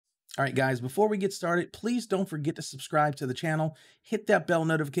All right, guys, before we get started, please don't forget to subscribe to the channel, hit that bell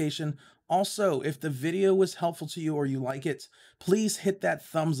notification. Also, if the video was helpful to you or you like it, please hit that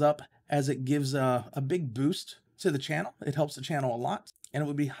thumbs up as it gives a big boost to the channel. It helps the channel a lot and it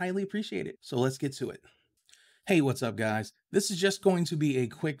would be highly appreciated. So let's get to it. Hey, what's up, guys? This is just going to be a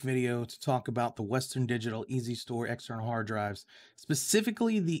quick video to talk about the Western Digital Easystore external hard drives,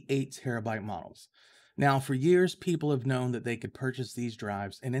 specifically the 8 TB models. Now, for years, people have known that they could purchase these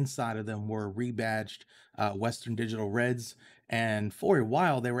drives, and inside of them were rebadged Western Digital Reds. And for a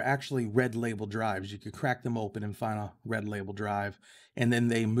while, they were actually red label drives. You could crack them open and find a red label drive. And then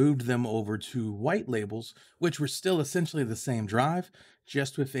they moved them over to white labels, which were still essentially the same drive,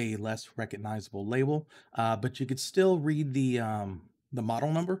 just with a less recognizable label. But you could still read the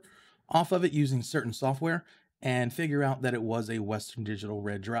model number off of it using certain software and figure out that it was a Western Digital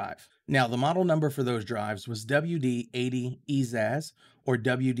Red drive. Now, the model number for those drives was WD80EZAZ or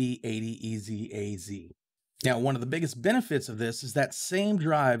WD80EZAZ. Now, one of the biggest benefits of this is that same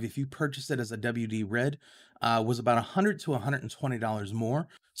drive, if you purchase it as a WD Red, was about $100 to $120 more.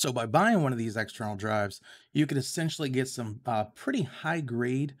 So by buying one of these external drives, you could essentially get some pretty high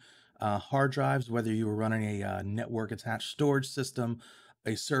grade hard drives, whether you were running a network attached storage system,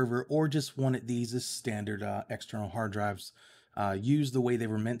 a server, or just wanted these as standard external hard drives used the way they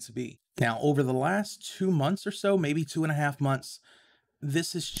were meant to be. Now, over the last 2 months or so, maybe 2.5 months,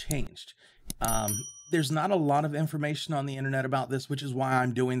 this has changed. There's not a lot of information on the internet about this, which is why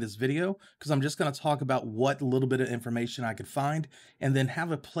I'm doing this video, because I'm just going to talk about what little bit of information I could find and then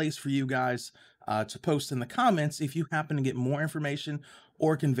have a place for you guys to post in the comments if you happen to get more information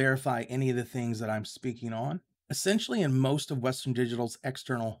or can verify any of the things that I'm speaking on. Essentially, in most of Western Digital's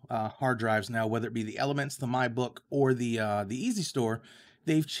external hard drives now, whether it be the Elements, the MyBook, or the Easystore,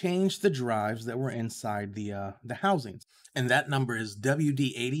 they've changed the drives that were inside the housings. And that number is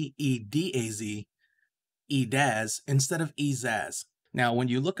WD80EDAZ EDAZ instead of EZAZ. Now, when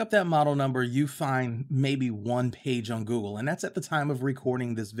you look up that model number, you find maybe one page on Google, and that's at the time of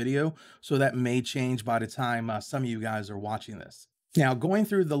recording this video. So that may change by the time some of you guys are watching this. Now, going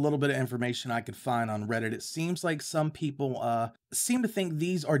through the little bit of information I could find on Reddit, it seems like some people seem to think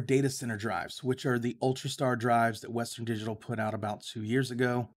these are data center drives, which are the Ultrastar drives that Western Digital put out about 2 years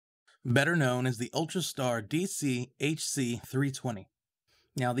ago, better known as the Ultrastar HC320.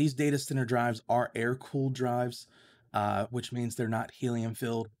 Now, these data center drives are air-cooled drives, which means they're not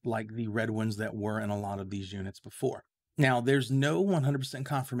helium-filled like the red ones that were in a lot of these units before. Now, there's no 100%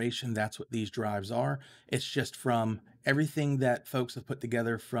 confirmation that's what these drives are. It's just from everything that folks have put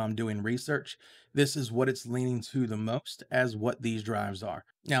together from doing research. This is what it's leaning to the most as what these drives are.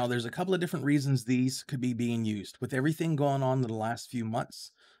 Now, there's a couple of different reasons these could be being used. With everything going on in the last few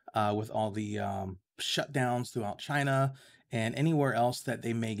months, with all the shutdowns throughout China and anywhere else that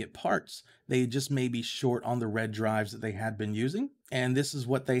they may get parts, they just may be short on the red drives that they had been using. And this is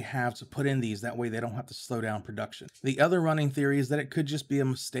what they have to put in these. That way they don't have to slow down production. The other running theory is that it could just be a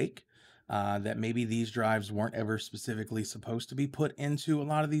mistake, that maybe these drives weren't ever specifically supposed to be put into a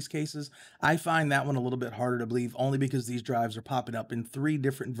lot of these cases. I find that one a little bit harder to believe, only because these drives are popping up in 3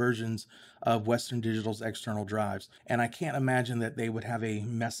 different versions of Western Digital's external drives. And I can't imagine that they would have a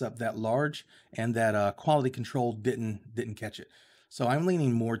mess up that large and that quality control didn't catch it. So I'm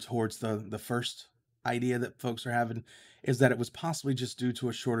leaning more towards the first idea that folks are having, is that it was possibly just due to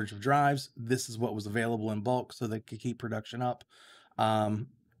a shortage of drives. This is what was available in bulk so they could keep production up.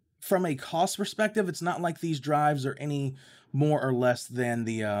 From a cost perspective, it's not like these drives are any more or less than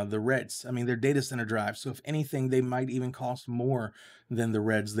the Reds. I mean, they're data center drives, so if anything, they might even cost more than the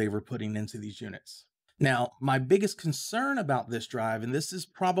Reds they were putting into these units. Now, my biggest concern about this drive, and this is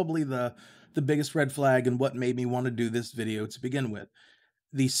probably the biggest red flag and what made me want to do this video to begin with,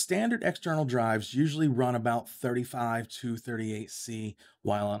 the standard external drives usually run about 35 to 38C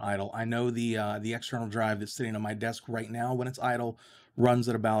while on idle. I know the external drive that's sitting on my desk right now, when it's idle, runs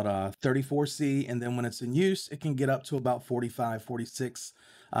at about 34C, and then when it's in use, it can get up to about 45, 46,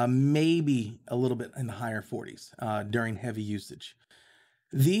 maybe a little bit in the higher 40s during heavy usage.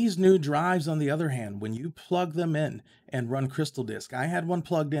 These new drives, on the other hand, when you plug them in and run Crystal Disk, I had one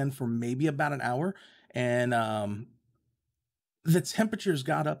plugged in for maybe about an hour, and the temperatures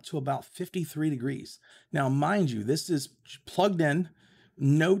got up to about 53 degrees. Now, mind you, this is plugged in,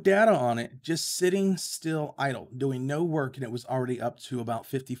 no data on it, just sitting still idle, doing no work, and it was already up to about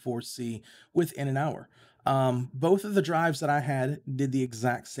 54C within an hour. Both of the drives that I had did the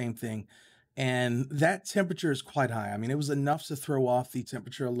exact same thing, and that temperature is quite high. I mean, it was enough to throw off the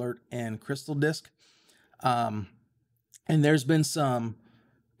temperature alert and Crystal Disk. And there's been some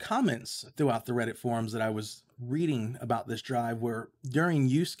comments throughout the Reddit forums that I was reading about this drive where during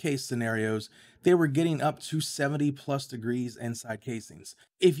use case scenarios, they were getting up to 70 plus degrees inside casings.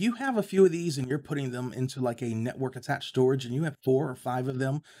 If you have a few of these and you're putting them into like a network attached storage and you have 4 or 5 of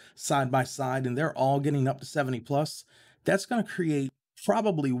them side by side and they're all getting up to 70 plus, that's going to create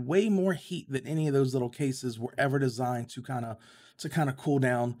probably way more heat than any of those little cases were ever designed to kind of cool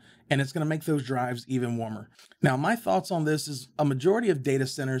down, and it's going to make those drives even warmer. Now, my thoughts on this is a majority of data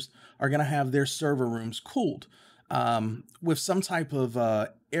centers are going to have their server rooms cooled with some type of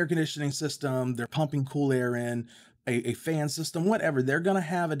air conditioning system. They're pumping cool air in, a fan system, whatever. They're going to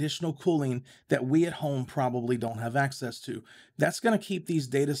have additional cooling that we at home probably don't have access to. That's going to keep these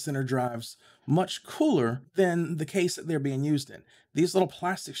data center drives much cooler than the case that they're being used in. These little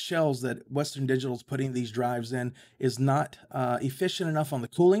plastic shells that Western Digital is putting these drives in is not efficient enough on the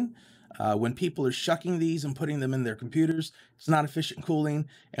cooling. When people are shucking these and putting them in their computers, it's not efficient cooling.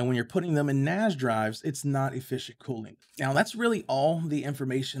 And when you're putting them in NAS drives, it's not efficient cooling. Now, that's really all the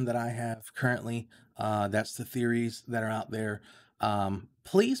information that I have currently. That's the theories that are out there.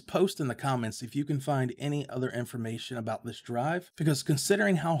 Please post in the comments if you can find any other information about this drive, because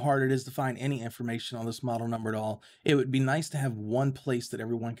considering how hard it is to find any information on this model number at all, it would be nice to have one place that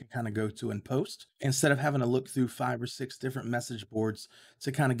everyone can kind of go to and post instead of having to look through 5 or 6 different message boards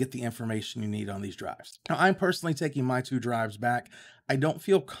to kind of get the information you need on these drives. Now, I'm personally taking my 2 drives back. I don't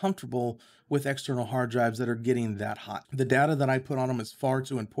feel comfortable with external hard drives that are getting that hot. The data that I put on them is far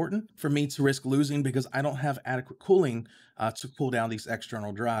too important for me to risk losing because I don't have adequate cooling to cool down these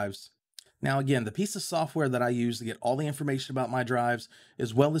external drives. Now, again, the piece of software that I use to get all the information about my drives,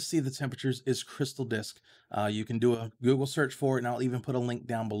 as well as see the temperatures, is Crystal Disk. You can do a Google search for it, and I'll even put a link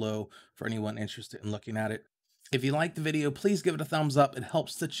down below for anyone interested in looking at it. If you liked the video, please give it a thumbs up. It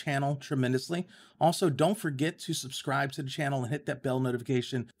helps the channel tremendously. Also, don't forget to subscribe to the channel and hit that bell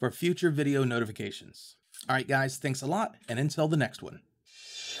notification for future video notifications. All right, guys, thanks a lot, and until the next one.